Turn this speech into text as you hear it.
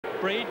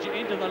bridge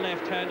into the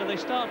left-hander. They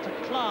start to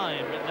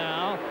climb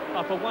now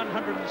up a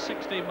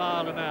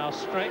 160-mile-an-hour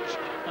stretch,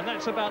 and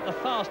that's about the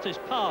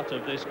fastest part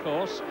of this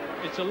course.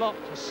 It's a lot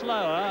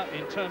slower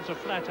in terms of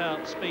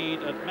flat-out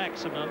speed at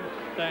maximum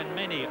than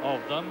many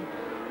of them,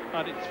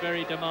 but it's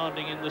very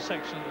demanding in the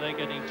section that they're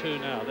getting to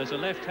now. There's a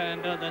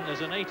left-hander, then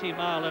there's an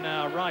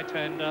 80-mile-an-hour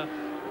right-hander.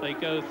 They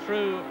go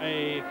through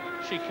a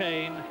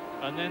chicane,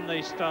 and then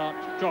they start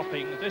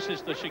dropping. This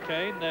is the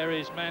chicane. There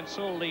is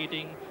Mansell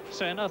leading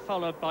Senna,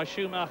 followed by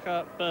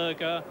Schumacher,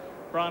 Berger,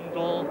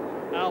 Brundle,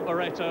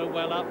 Alboreto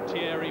well up,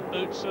 Thierry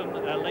Boutsen,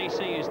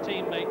 Alesi, his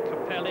teammate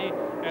Capelli,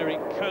 Eric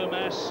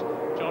Comas,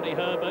 Johnny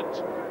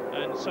Herbert.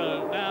 And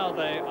so now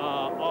they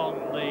are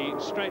on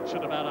the stretch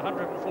at about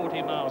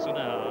 140 miles an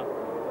hour,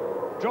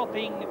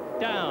 dropping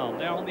down.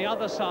 They're on the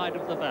other side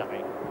of the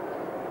valley.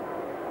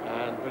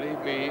 And believe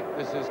me,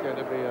 this is going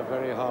to be a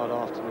very hard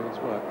afternoon's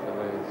work for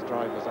those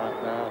drivers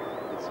out there.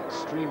 It's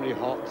extremely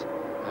hot,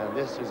 and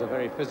this is a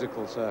very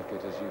physical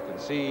circuit, as you can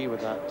see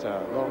with that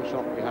long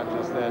shot we had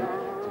just then.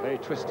 It's a very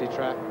twisty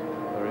track.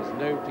 There is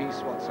no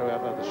peace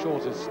whatsoever. The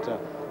shortest,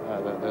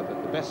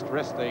 the best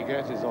rest they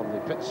get is on the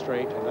pit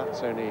straight, and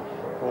that's only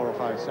 4 or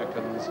 5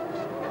 seconds.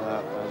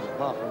 And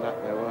apart from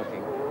that, they're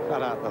working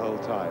flat out the whole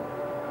time.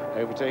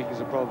 Overtaking is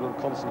a problem.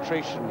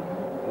 Concentration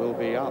will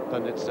be up,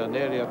 and it's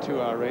nearly a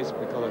 2-hour race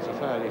because it's a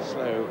fairly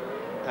slow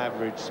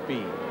average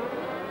speed.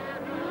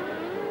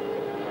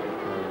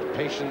 And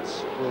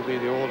patience will be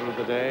the order of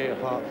the day,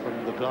 apart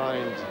from the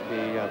blind,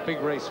 the big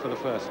race for the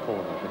first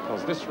corner,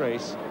 because this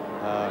race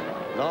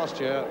last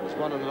year was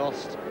won and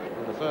lost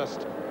in the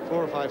first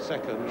 4 or 5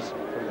 seconds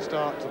from the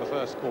start to the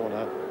first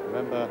corner.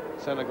 Remember,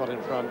 Senna got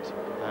in front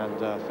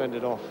and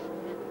fended off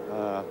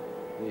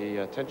the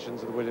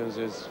attentions of the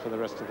Williamses for the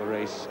rest of the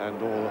race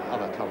and all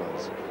other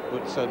comers.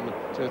 Boutsen,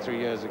 2 or 3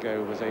 years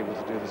ago, was able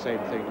to do the same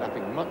thing,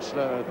 lapping much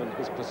slower than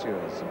his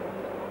pursuers.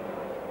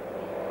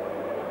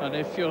 And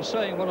if you're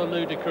saying what a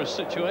ludicrous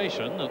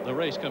situation, that the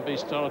race can be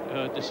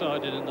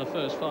decided in the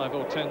first 5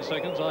 or 10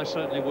 seconds, I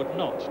certainly would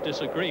not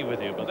disagree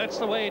with you. But that's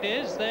the way it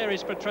is. There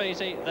is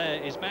Patrese,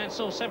 there is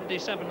Mansell,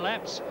 77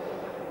 laps.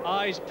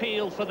 Eyes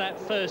peeled for that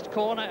first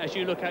corner as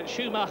you look at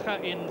Schumacher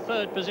in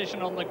 3rd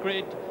position on the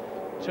grid.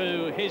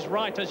 To his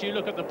right, as you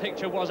look at the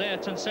picture, was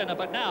Ayrton Senna.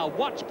 But now,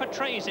 watch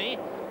Patrese.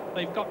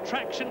 They've got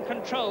traction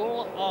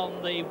control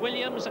on the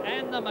Williams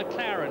and the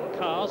McLaren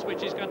cars,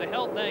 which is going to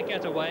help their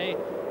getaway.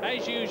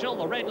 As usual,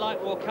 the red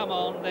light will come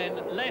on,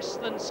 then less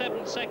than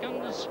 7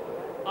 seconds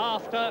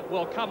after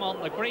will come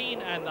on the green,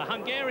 and the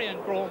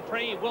Hungarian Grand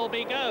Prix will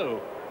be go.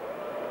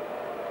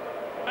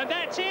 And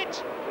that's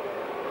it.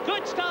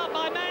 Good start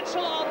by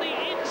Mansell on the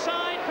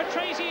inside.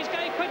 Patrese is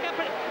going quicker,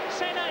 but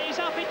Senna is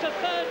up into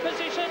 3rd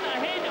position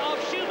ahead of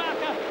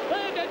Schumacher.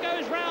 Berger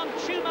goes round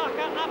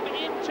Schumacher up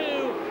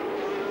into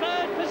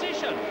 3rd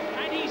position,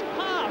 and he's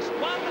passed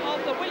one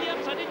of the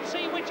Williams. I didn't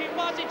see which it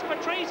was. It's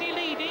Patrese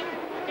leading.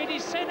 It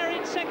is Senna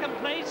in 2nd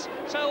place.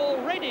 So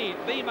already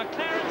the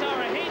McLarens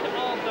are ahead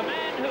of the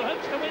man who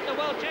hopes to win the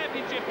World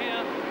Championship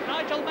here,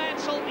 Nigel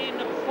Mansell, in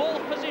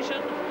 4th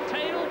position,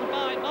 tailed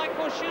by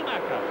Michael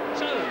Schumacher.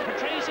 So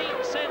Patrese,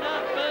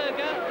 Senna,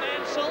 Berger,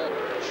 Mansell,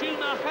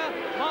 Schumacher,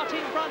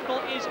 Martin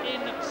Brundle is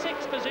in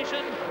 6th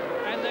position,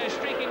 and they're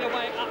streaking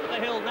away up the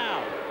hill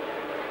now.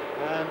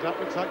 And that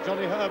looks like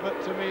Johnny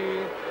Herbert to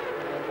me.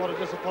 What a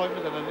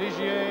disappointment, and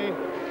Ligier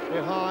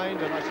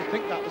behind, and I should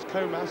think that was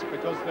Comas,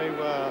 because they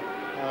were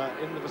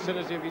in the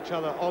vicinity of each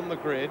other on the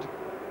grid,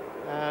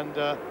 and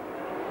a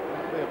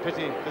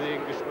pity for the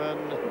Englishman,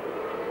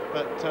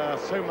 but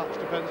so much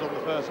depends on the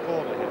first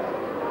corner here.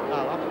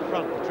 Now up in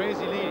front, Patrese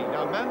leading.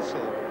 Now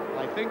Mansell,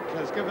 I think,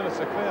 has given us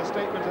a clear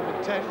statement of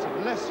intent,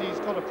 unless he's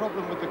got a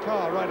problem with the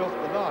car right off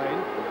the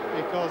line,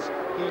 because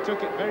he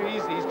took it very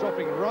easy. He's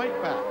dropping right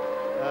back.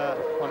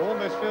 One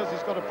almost feels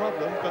he's got a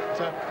problem, but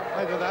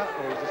either that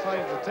or he's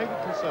decided to take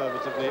it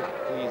conservatively.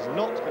 He's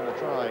not going to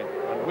try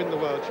and win the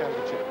World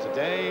Championship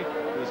today.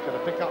 He's going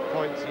to pick up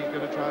points. He's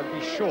going to try and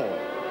be sure.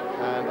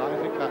 And I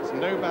think that's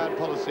no bad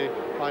policy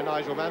by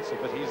Nigel Mansell,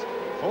 but he's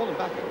fallen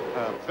back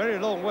a very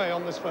long way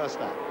on this first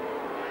lap.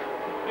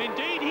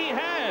 Indeed he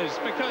has,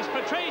 because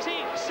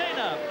Patrese,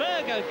 Senna,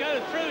 Berger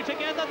go through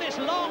together. This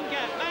long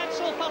gap,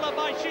 Mansell followed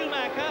by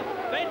Schumacher,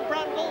 then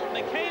Brundle,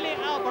 Michele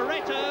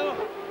Alboreto.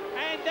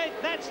 And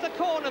that's the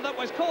corner that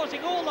was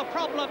causing all the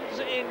problems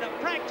in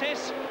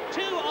practice.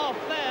 2 off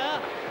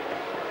there.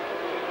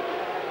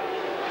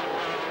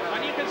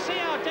 And you can see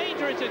how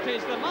dangerous it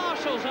is. The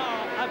marshals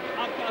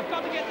have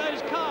got to get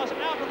those cars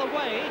out of the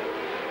way.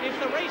 If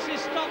the race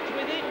is stopped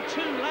within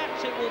 2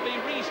 laps, it will be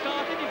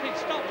restarted. If it's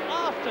stopped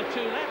after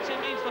 2 laps,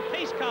 it means the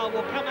pace car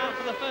will come out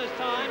for the first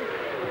time.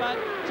 But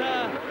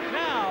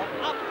now,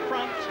 up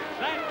front,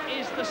 that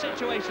is the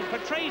situation.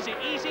 Patrese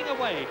easing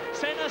away.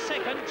 Senna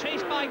 2nd,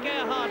 chased by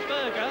Gerhard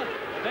Berger.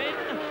 Then,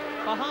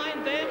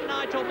 behind them,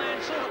 Nigel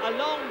Mansell, a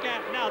long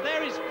gap. Now,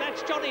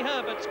 that's Johnny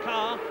Herbert's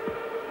car.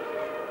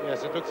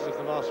 Yes, it looks as if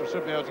the marshal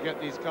should be able to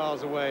get these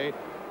cars away.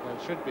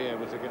 and should be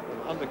able to get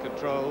them under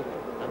control.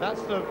 And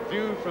that's the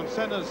view from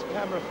Senna's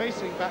camera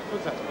facing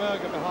backwards. That's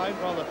Berger behind,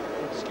 rather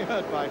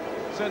obscured by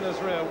Senna's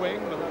rear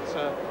wing, but that's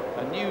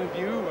a new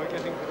view we're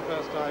getting for the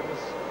first time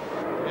this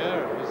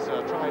year. It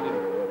was tried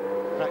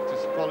in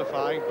practice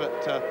qualifying,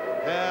 but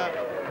there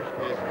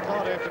is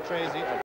Riccardo Patrese.